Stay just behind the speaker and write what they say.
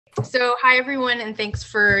So hi, everyone, and thanks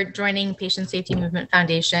for joining Patient Safety Movement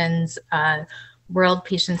Foundation's World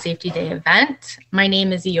Patient Safety Day event. My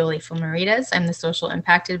name is Ioli. I'm the Social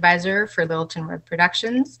Impact Advisor for Littleton Road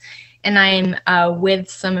Productions, and I'm with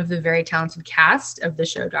some of the very talented cast of the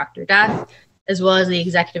show Dr. Death, as well as the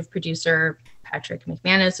executive producer, Patrick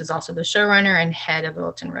McManus, who's also the showrunner and head of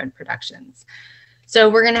Littleton Road Productions. So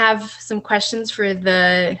we're going to have some questions for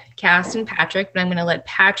the cast and Patrick, but I'm going to let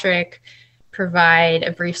Patrick provide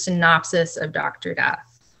a brief synopsis of Dr.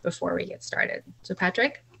 Death before we get started. So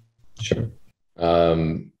Patrick? Sure.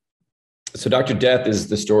 So Dr. Death is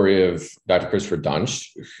the story of Dr. Christopher Duntsch,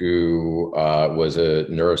 who was a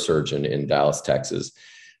neurosurgeon in Dallas, Texas.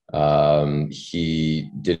 He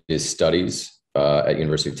did his studies at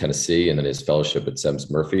University of Tennessee and then his fellowship at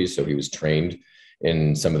Semmes Murphey. So he was trained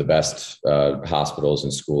in some of the best hospitals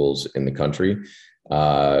and schools in the country.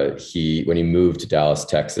 When he moved to Dallas,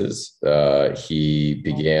 Texas, he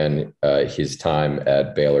began his time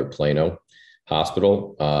at Baylor Plano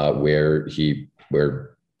Hospital, where,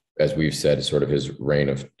 as we've said, sort of his reign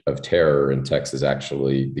of terror in Texas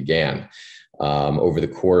actually began. Over the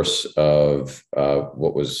course of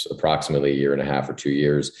what was approximately a year and a half or 2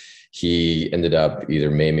 years, he ended up either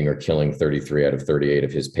maiming or killing 33 out of 38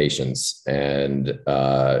 of his patients. And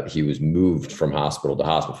he was moved from hospital to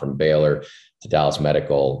hospital, from Baylor to Dallas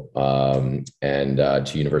Medical and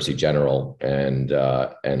to University General and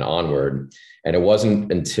onward. And it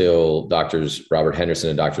wasn't until Doctors Robert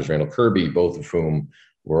Henderson and Doctors Randall Kirby, both of whom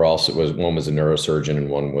one was a neurosurgeon and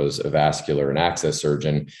one was a vascular and access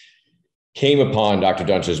surgeon, came upon Dr.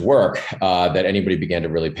 Duntsch's work, that anybody began to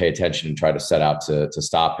really pay attention and try to set out to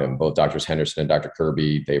stop him. Both Doctors Henderson and Dr.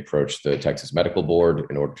 Kirby, they approached the Texas Medical Board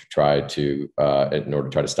in order to try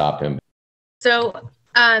to stop him. So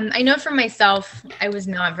I know for myself, I was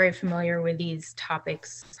not very familiar with these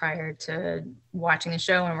topics prior to watching the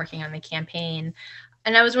show and working on the campaign.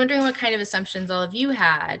 And I was wondering what kind of assumptions all of you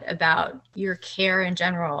had about your care in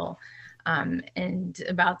general, and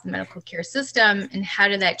about the medical care system, and how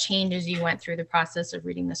did that change as you went through the process of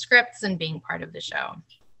reading the scripts and being part of the show?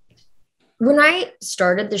 When I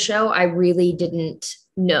started the show, I really didn't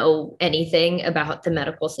know anything about the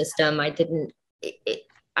medical system. I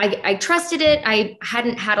trusted it. I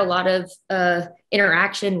hadn't had a lot of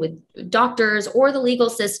interaction with doctors or the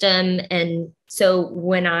legal system. And so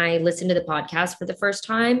when I listened to the podcast for the first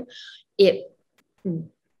time, it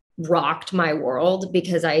rocked my world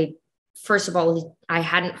because first of all, I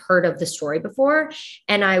hadn't heard of the story before.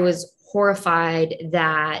 And I was horrified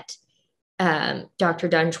that Dr.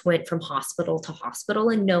 Duntsch went from hospital to hospital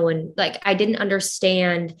and no one, I didn't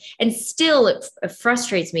understand. And still it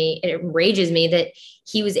frustrates me and it enrages me that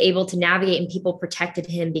he was able to navigate and people protected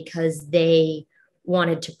him because they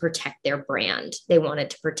wanted to protect their brand. They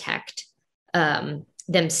wanted to protect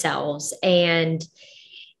themselves. And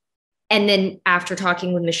then after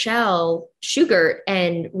talking with Michelle Shughart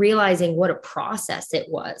and realizing what a process it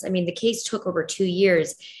was, I mean, the case took over 2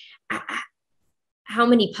 years. How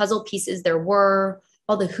many puzzle pieces there were,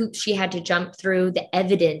 all the hoops she had to jump through, the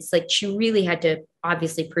evidence, she really had to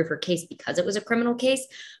obviously prove her case because it was a criminal case,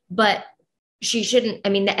 but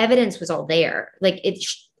the evidence was all there.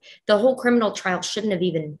 The whole criminal trial shouldn't have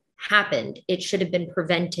even happened. It should have been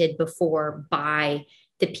prevented before by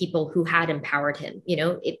the people who had empowered him.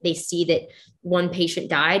 If they see that one patient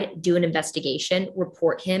died, do an investigation,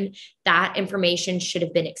 report him. That information should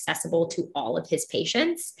have been accessible to all of his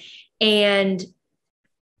patients. And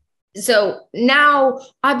so now,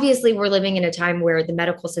 obviously, we're living in a time where the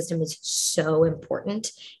medical system is so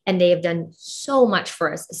important and they have done so much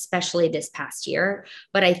for us, especially this past year.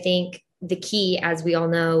 But I think the key, as we all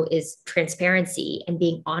know, is transparency and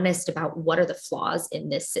being honest about what are the flaws in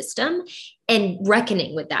this system and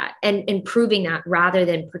reckoning with that and improving that rather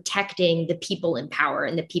than protecting the people in power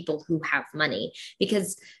and the people who have money.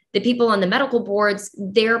 Because the people on the medical boards,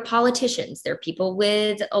 they're politicians. They're people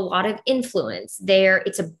with a lot of influence.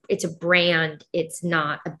 It's a brand. It's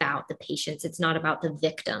not about the patients. It's not about the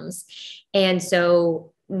victims. And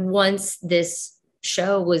so once this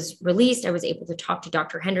show was released, I was able to talk to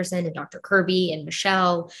Dr. Henderson and Dr. Kirby and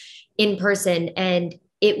Michelle in person. And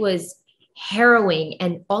it was harrowing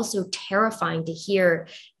and also terrifying to hear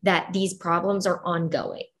that these problems are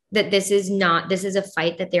ongoing, that this is a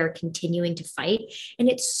fight that they're continuing to fight. And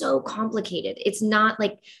it's so complicated. It's not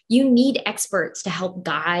you need experts to help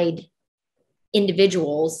guide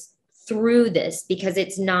individuals through this because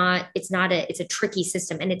it's a tricky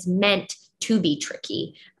system and it's meant to be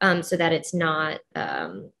tricky, so that it's not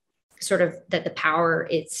sort of that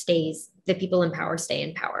the people in power stay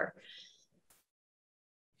in power.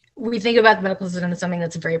 we think about the medical system as something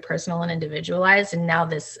that's very personal and individualized, and now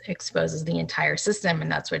this exposes the entire system,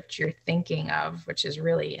 and that's what you're thinking of, which is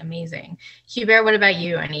really amazing. Hubert, what about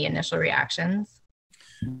you? Any initial reactions?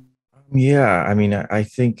 Yeah, I mean, I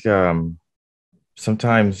think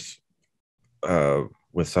sometimes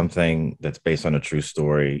with something that's based on a true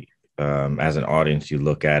story, as an audience, you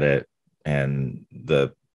look at it and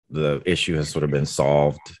the issue has sort of been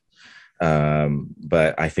solved.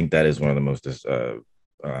 But I think that is one of the most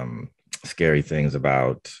scary things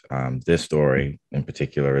about this story in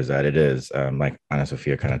particular, is that it is, like Anna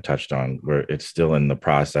Sophia kind of touched on, where it's still in the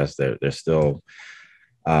process. They're still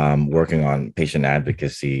working on patient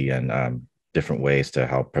advocacy and different ways to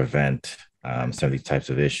help prevent some of these types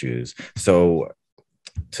of issues. So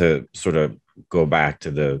to sort of go back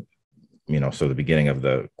to the beginning of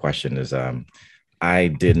the question is, I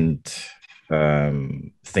didn't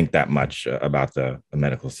think that much about the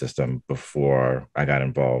medical system before I got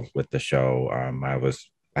involved with the show.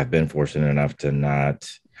 I've been fortunate enough to not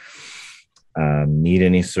need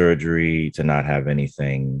any surgery, to not have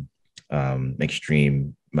anything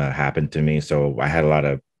extreme happen to me. So I had a lot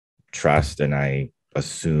of trust, and I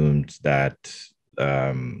assumed that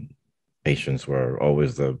patients were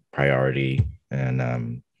always the priority,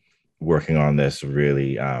 and working on this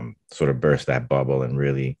really sort of burst that bubble and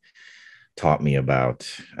really taught me about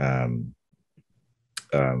in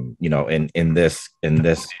this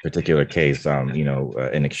particular case,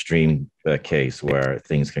 an extreme case where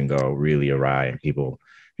things can go really awry, and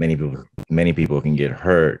many people can get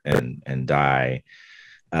hurt and die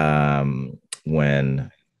when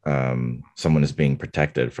someone is being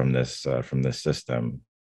protected from this system.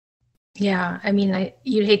 Yeah, I mean,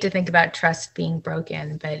 you'd hate to think about trust being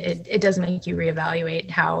broken, but it does make you reevaluate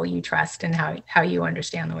how you trust and how you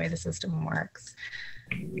understand the way the system works.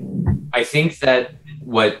 I think that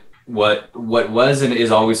what was and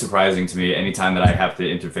is always surprising to me anytime that I have to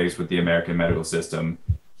interface with the American medical system,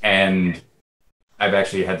 and I've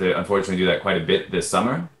actually had to unfortunately do that quite a bit this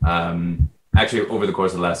summer. Actually, over the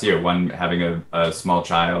course of the last year, one having a small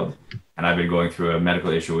child, and I've been going through a medical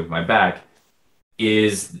issue with my back,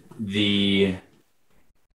 is the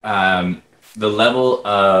level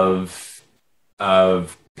of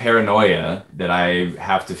paranoia that I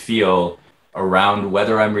have to feel around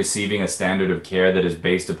whether I'm receiving a standard of care that is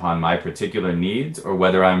based upon my particular needs, or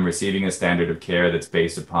whether I'm receiving a standard of care that's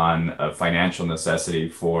based upon a financial necessity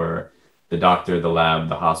for the doctor, the lab,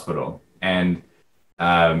 the hospital. And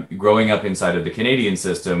growing up inside of the Canadian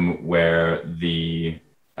system, where the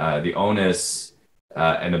onus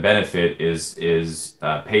and the benefit is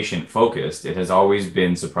patient focused, it has always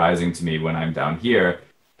been surprising to me when I'm down here.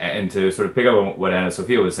 And to sort of pick up on what Anna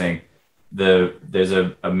Sophia was saying, there's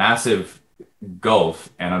a massive gulf,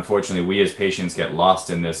 and unfortunately we as patients get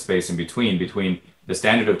lost in this space in between the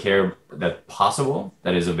standard of care that's possible,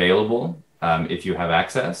 that is available if you have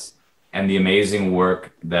access, and the amazing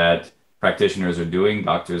work that practitioners are doing,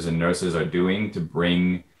 doctors and nurses are doing to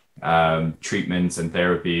bring treatments and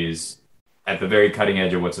therapies at the very cutting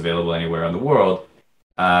edge of what's available anywhere in the world.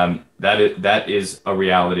 That is a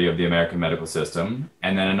reality of the American medical system.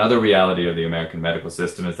 And then another reality of the American medical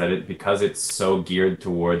system is that because it's so geared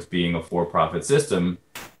towards being a for-profit system,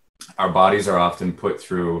 our bodies are often put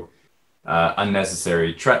through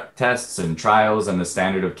unnecessary tests and trials, and the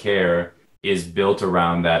standard of care is built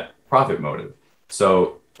around that profit motive.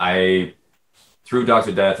 So through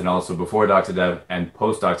Dr. Death, and also before Dr. Death and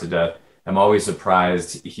post Dr. Death, I'm always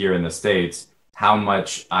surprised here in the States how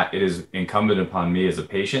much it is incumbent upon me as a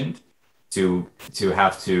patient to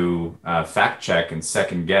have to fact check and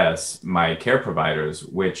second guess my care providers,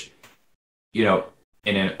 which, in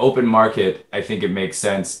an open market, I think it makes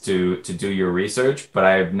sense to do your research, but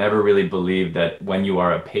I've never really believed that when you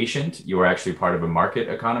are a patient, you are actually part of a market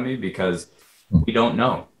economy, because we don't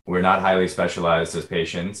know. We're not highly specialized as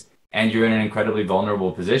patients, and you're in an incredibly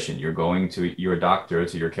vulnerable position. You're going to your doctor,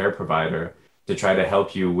 to your care provider, to try to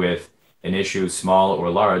help you with an issue, small or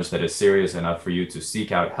large, that is serious enough for you to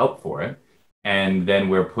seek out help for it. And then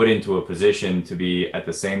we're put into a position to be at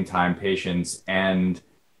the same time patients and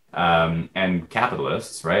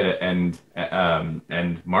capitalists, right? And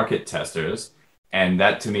market testers. And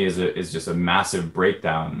that to me is just a massive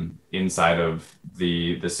breakdown inside of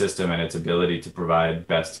the system and its ability to provide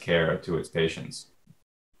best care to its patients.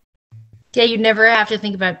 Yeah, you never have to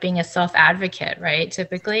think about being a self-advocate, right?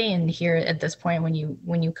 Typically, and here at this point, when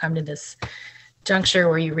you come to this juncture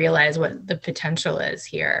where you realize what the potential is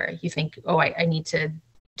here, you think, oh, I need to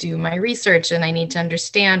do my research, and I need to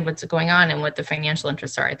understand what's going on and what the financial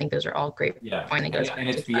interests are. I think those are all great points. And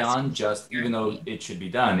it's beyond just, even though it should be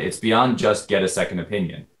done, it's beyond just get a second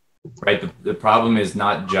opinion. right? The problem is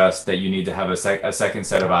not just that you need to have a second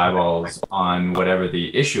set of eyeballs on whatever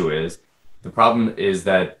the issue is. The problem is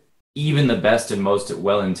that even the best and most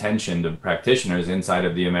well-intentioned of practitioners inside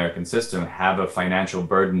of the American system have a financial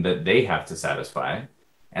burden that they have to satisfy.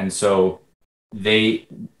 And so they,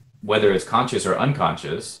 whether it's conscious or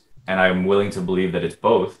unconscious, and I'm willing to believe that it's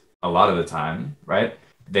both a lot of the time, right?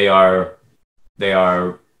 They are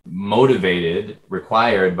motivated,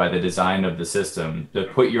 required by the design of the system to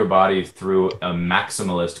put your body through a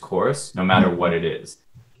maximalist course, no matter what it is.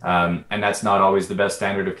 And that's not always the best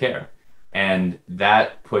standard of care. And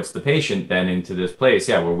that puts the patient then into this place,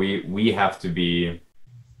 where we have to be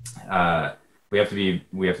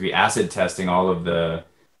acid testing all of the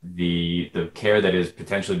care that is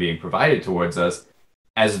potentially being provided towards us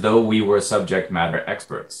as though we were subject matter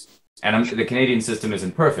experts. And the Canadian system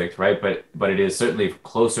isn't perfect, right? But it is certainly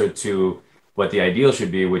closer to what the ideal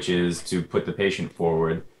should be, which is to put the patient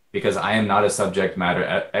forward, because I am not a subject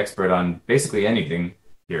matter expert on basically anything,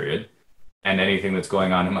 period, and anything that's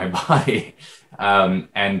going on in my body.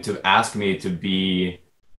 And to ask me to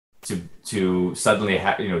suddenly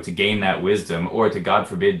to gain that wisdom, or to, God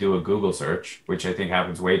forbid, do a Google search, which I think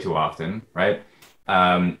happens way too often, right?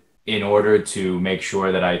 In order to make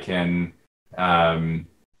sure that I can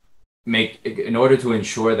in order to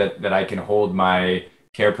ensure that I can hold my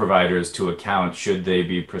care providers to account should they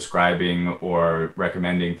be prescribing or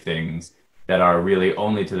recommending things that are really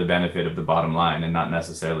only to the benefit of the bottom line and not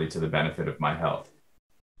necessarily to the benefit of my health.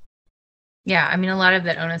 Yeah, I mean, a lot of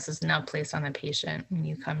that onus is now placed on the patient when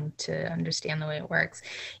you come to understand the way it works.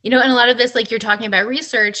 And a lot of this, like you're talking about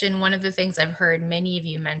research, and one of the things I've heard many of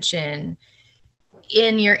you mention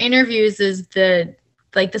in your interviews is the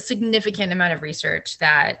significant amount of research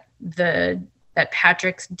that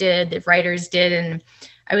Patrick's did, the writers did. And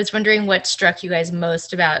I was wondering what struck you guys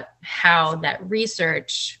most about how that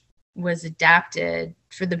research was adapted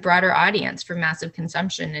for the broader audience for massive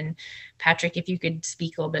consumption. And Patrick, if you could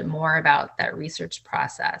speak a little bit more about that research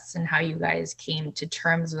process and how you guys came to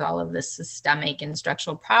terms with all of the systemic and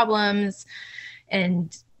structural problems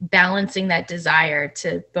and balancing that desire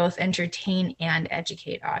to both entertain and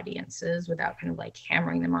educate audiences without kind of like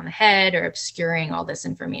hammering them on the head or obscuring all this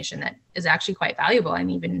information that is actually quite valuable. I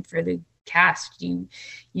mean, even for the cast, you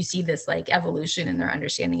see this like evolution in their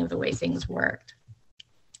understanding of the way things worked.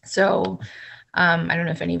 So I don't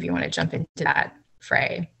know if any of you want to jump into that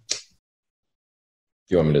fray. Do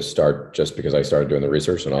you want me to start just because I started doing the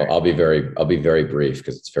research? And I'll be very brief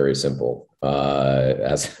because it's very simple,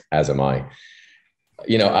 as am I.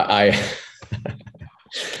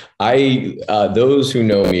 Those who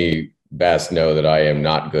know me best know that I am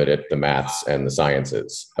not good at the maths and the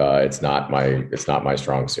sciences. It's not my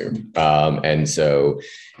strong suit. And so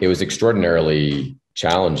it was extraordinarily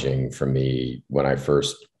challenging for me when I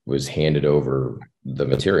first was handed over the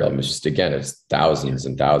material. I mean, it's thousands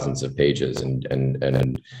and thousands of pages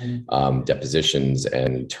and depositions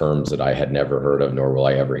and terms that I had never heard of, nor will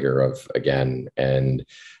I ever hear of again. And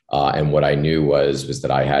what I knew was that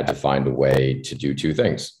I had to find a way to do two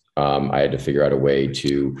things. I had to figure out a way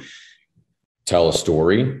to tell a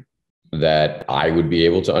story that I would be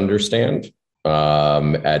able to understand,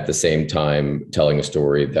 at the same time telling a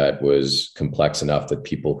story that was complex enough that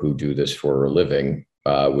people who do this for a living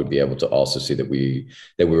would be able to also see that we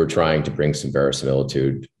were trying to bring some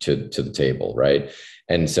verisimilitude to the table, right?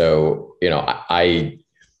 And so, I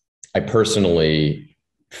personally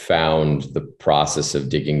found the process of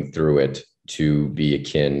digging through it to be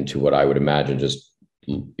akin to what I would imagine just,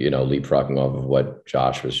 leapfrogging off of what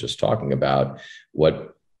Josh was just talking about,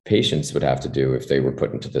 what patients would have to do if they were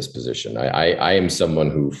put into this position. I am someone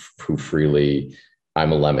who freely,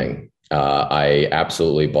 I'm a lemming. I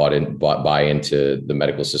absolutely buy into the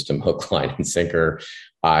medical system hook, line, and sinker.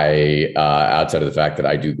 Outside of the fact that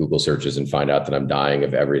I do Google searches and find out that I'm dying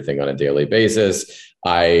of everything on a daily basis,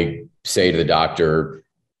 I say to the doctor,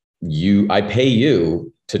 I pay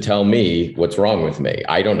you to tell me what's wrong with me.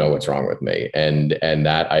 I don't know what's wrong with me. And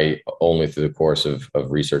that I only through the course of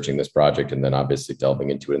researching this project and then obviously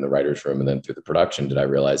delving into it in the writer's room and then through the production did I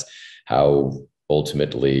realize how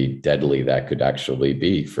ultimately deadly that could actually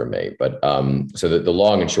be for me. But so the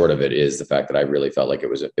long and short of it is the fact that I really felt like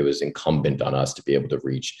it was incumbent on us to be able to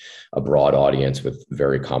reach a broad audience with a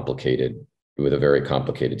very complicated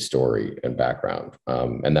story and background.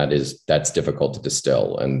 And that's difficult to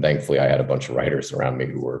distill. And thankfully I had a bunch of writers around me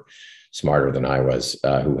who were smarter than I was,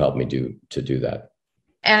 who helped me do that.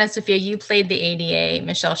 Anna Sophia, you played the ADA,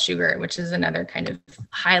 Michelle Shughart, which is another kind of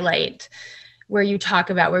highlight where you talk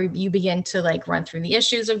about, where you begin to like run through the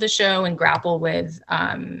issues of the show and grapple with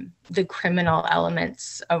the criminal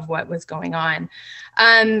elements of what was going on.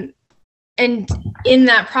 And in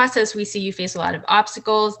that process, we see you face a lot of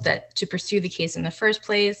obstacles to pursue the case in the first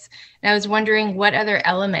place. And I was wondering what other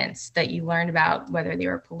elements that you learned about, whether they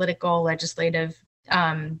were political, legislative,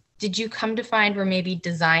 did you come to find were maybe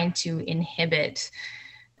designed to inhibit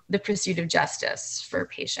the pursuit of justice for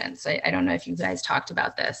patients? I don't know if you guys talked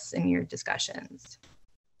about this in your discussions.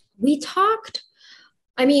 We talked,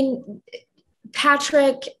 I mean,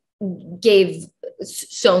 Patrick gave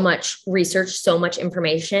so much research, so much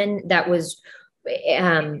information that was,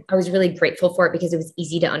 I was really grateful for it because it was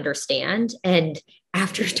easy to understand. And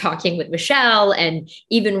after talking with Michelle and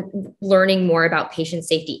even learning more about patient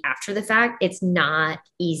safety after the fact, it's not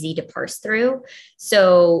easy to parse through.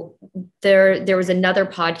 So there was another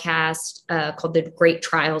podcast called the Great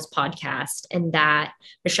Trials Podcast, and that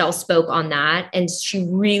Michelle spoke on that. And she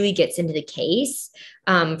really gets into the case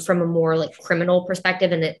from a more like criminal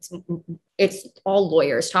perspective. And it's all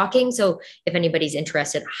lawyers talking. So if anybody's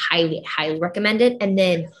interested, highly recommend it. And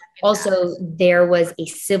then also there was a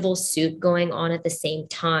civil suit going on at the same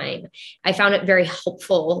time. I found it very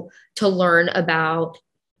helpful to learn about,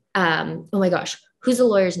 oh my gosh, who's the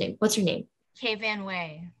lawyer's name? What's her name? Kay Van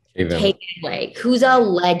Way. Kay Van Way, who's a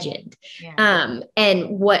legend. Yeah.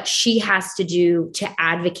 And what she has to do to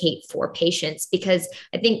advocate for patients, because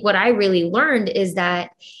I think what I really learned is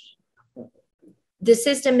that the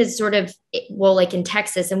system is sort of, well, like in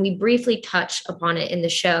Texas, and we briefly touch upon it in the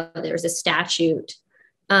show, there's a statute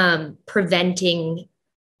preventing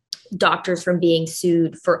doctors from being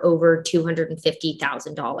sued for over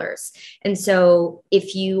 $250,000. And so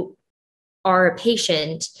if you are a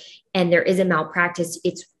patient and there is a malpractice,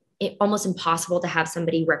 it's almost impossible to have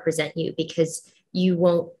somebody represent you, because you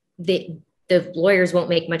won't, the lawyers won't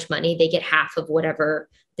make much money. They get half of whatever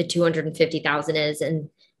the 250,000 is. And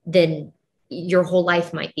then your whole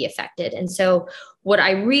life might be affected. And so what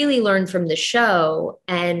I really learned from the show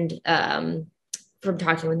and from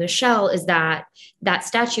talking with Michelle is that that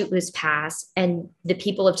statute was passed and the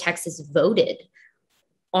people of Texas voted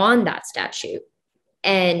on that statute.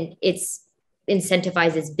 And it's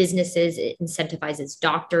incentivizes businesses, it incentivizes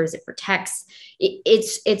doctors, it protects.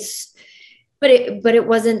 But it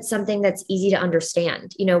wasn't something that's easy to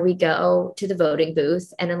understand. You know, we go to the voting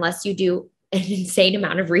booth, and unless you do an insane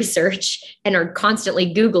amount of research and are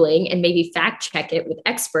constantly Googling and maybe fact check it with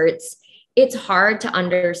experts, it's hard to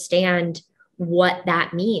understand what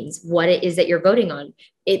that means, what it is that you're voting on.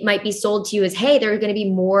 It might be sold to you as, hey, there are going to be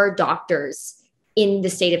more doctors in the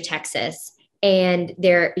state of Texas, and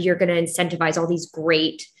you're going to incentivize all these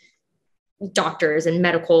great doctors and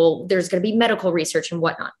there's going to be medical research and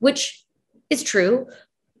whatnot, which is true.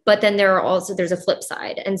 But then there's a flip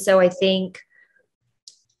side. And so I think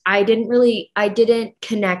I didn't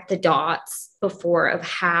connect the dots before of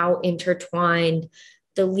how intertwined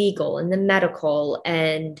the legal and the medical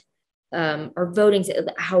and our voting,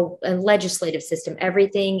 how a legislative system,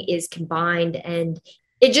 everything is combined. And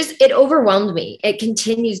it overwhelmed me. It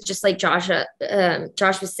continues, just like Josh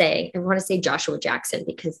was saying. I want to say Joshua Jackson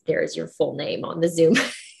because there's your full name on the Zoom.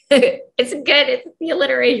 It's good. It's the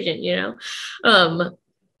alliteration, you know?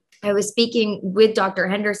 I was speaking with Dr.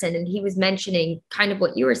 Henderson, and he was mentioning kind of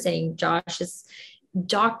what you were saying, Josh, is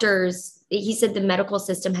doctors. He said the medical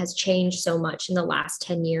system has changed so much in the last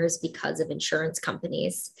 10 years because of insurance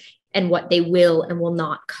companies and what they will and will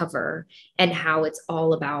not cover, and how it's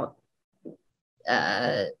all about,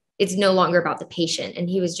 it's no longer about the patient. And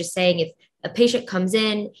he was just saying, if a patient comes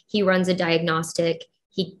in, he runs a diagnostic,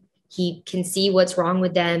 he can see what's wrong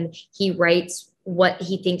with them. He writes what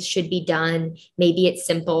he thinks should be done. Maybe it's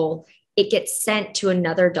simple. It gets sent to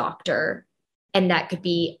another doctor, and that could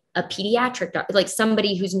be a pediatric doctor, like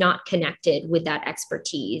somebody who's not connected with that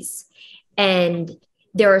expertise. And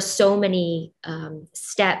there are so many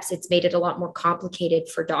steps. It's made it a lot more complicated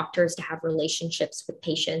for doctors to have relationships with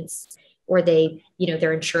patients, or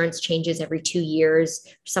their insurance changes every 2 years.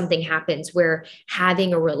 Something happens where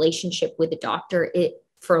having a relationship with a doctor,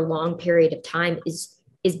 for a long period of time is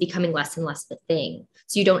becoming less and less the thing.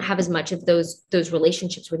 So you don't have as much of those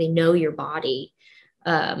relationships where they know your body,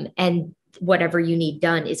 and whatever you need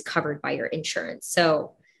done is covered by your insurance.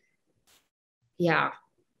 So yeah,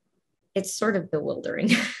 it's sort of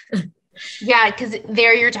bewildering. Yeah, because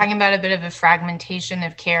there you're talking about a bit of a fragmentation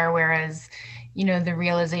of care, whereas, the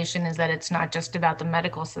realization is that it's not just about the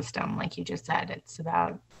medical system, like you just said, it's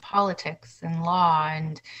about politics and law,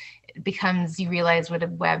 and it becomes, you realize what a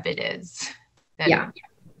web it is that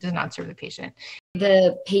does not serve the patient.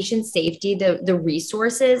 The patient safety, the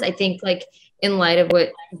resources, I think, like in light of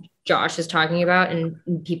what Josh is talking about and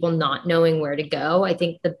people not knowing where to go, I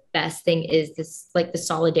think the best thing is this, like the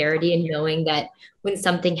solidarity and knowing that when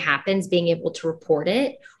something happens, being able to report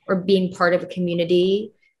it or being part of a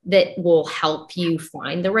community that will help you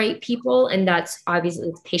find the right people. And that's obviously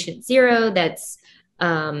it's Patient Zero. That's,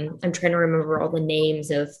 I'm trying to remember all the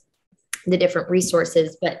names of the different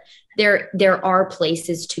resources, but there are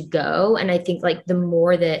places to go. And I think like the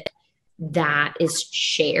more that is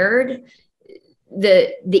shared,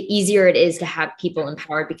 the easier it is to have people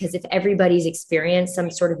empowered, because if everybody's experienced some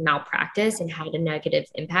sort of malpractice and had a negative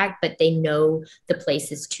impact, but they know the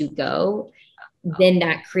places to go, then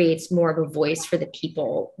that creates more of a voice for the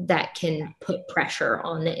people that can put pressure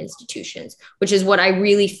on the institutions, which is what I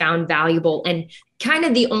really found valuable. And kind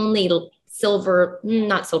of the only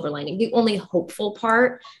not silver lining, the only hopeful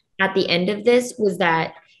part at the end of this was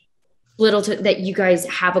that that you guys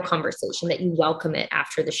have a conversation, that you welcome it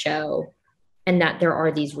after the show, and that there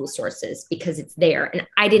are these resources because it's there. And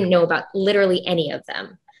I didn't know about literally any of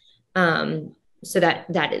them. So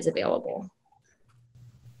that is available.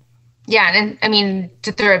 Yeah. And I mean,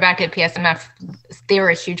 to throw it back at PSMF, they were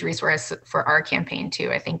a huge resource for our campaign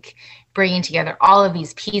too. I think bringing together all of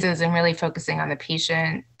these pieces and really focusing on the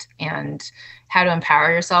patient and how to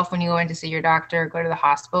empower yourself when you go in to see your doctor, go to the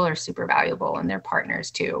hospital, are super valuable. And their partners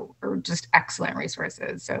too are just excellent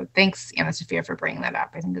resources. So thanks, Anna Sophia, for bringing that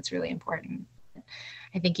up. I think it's really important.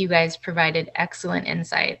 I think you guys provided excellent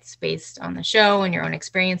insights based on the show and your own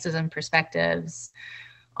experiences and perspectives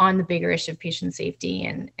on the bigger issue of patient safety,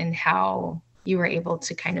 and how you were able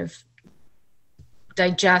to kind of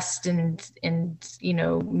digest and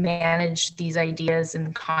manage these ideas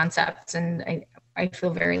and concepts. And I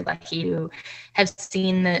feel very lucky to have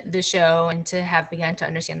seen the show and to have begun to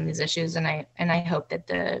understand these issues. And I hope that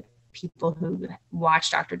the people who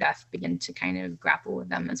watch Dr. Death begin to kind of grapple with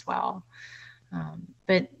them as well.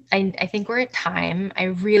 But I think we're at time. I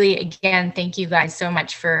really, again, thank you guys so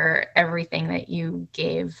much for everything that you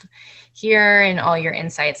gave here and all your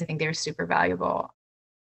insights. I think they're super valuable.